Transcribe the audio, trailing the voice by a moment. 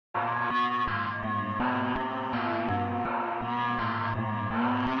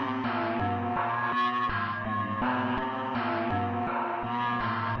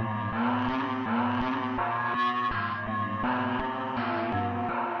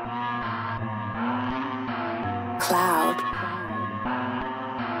Cloud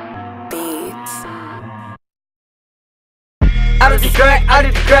Beats. I do the crack, I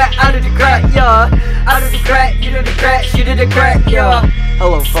do the crack, I do the crack, yeah. I do the crack, you do the crack, she do the crack, yeah.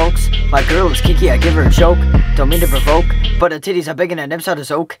 Hello folks, my girl is Kiki, I give her a choke. Don't mean to provoke, but her titties are big and her nips hard as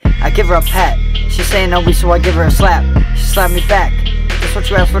oak. I give her a pat, she's saying no me, so I give her a slap. She slapped me back, that's what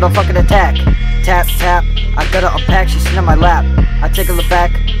you asked for, the fucking attack. Tap, tap, I gotta unpack, she's sitting on my lap. I take a look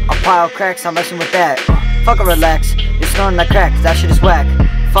back, a pile of cracks, I'm messing with that. Fuck her, relax, you're snoring that crack, that shit is whack.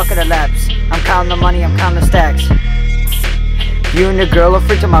 Fuck her, the laps, I'm counting the money, I'm counting the stacks. You and your girl are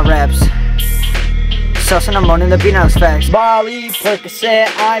freaked on my raps. Sussing, I'm running the beat, now it's facts. Molly, Percocet,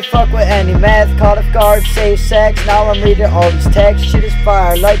 I ain't fuck with any math. Caught off guard, safe sex. Now I'm reading all these texts. Shit is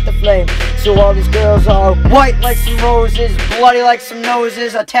fire, light the flame. So all these girls are white like some roses, bloody like some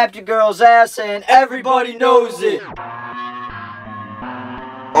noses. I tapped your girl's ass and everybody knows it.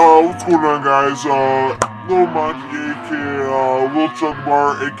 What's going on, guys? Lil Monty, aka Lil Chug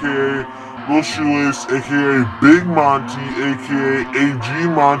Bar, aka Lil Shoelace, aka Big Monty, aka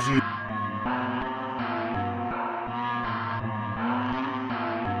ag.monty.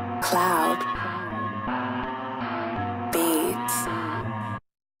 Cloud Beats.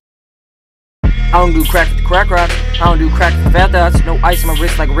 I don't do crack with the crack rocks. I don't do crack with the fat dots. No ice on my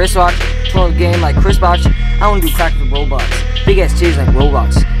wrist like a wristwatch. Throwing the game like Chris Bosh. I don't do crack with robots. Big ass titties like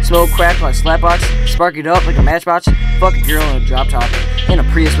Roblox. Smoke crack like Slapbox. Spark it up like a matchbox. Fuck a girl in a drop top. In a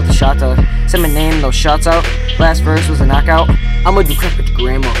Prius with a shot top. Send my name and those shots out. Last verse was a knockout. I'ma do crack with your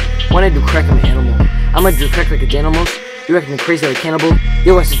grandma. When I do crack, I'm an animal. I'ma do crack like a Danimals. You reckon me crazy like cannibal?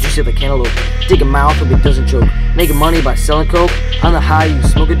 Your ass is juicy like cantaloupe. Dig a mouth hope it doesn't choke. Making money by selling coke. On the high you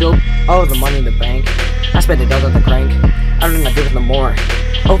smoke a dope. All of the money in the bank. I spent it all on the crank. I don't think I do it no more.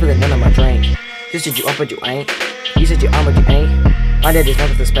 Over the none of my drink. You said you up but you ain't. You said you on but you ain't. My daddy's not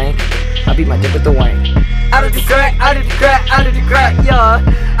with the spank. I beat my dick with the wank. I do the crack, I do the crack, I do the crack, yeah.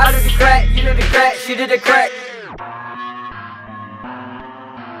 I do the crack, you do the crack, she did the crack.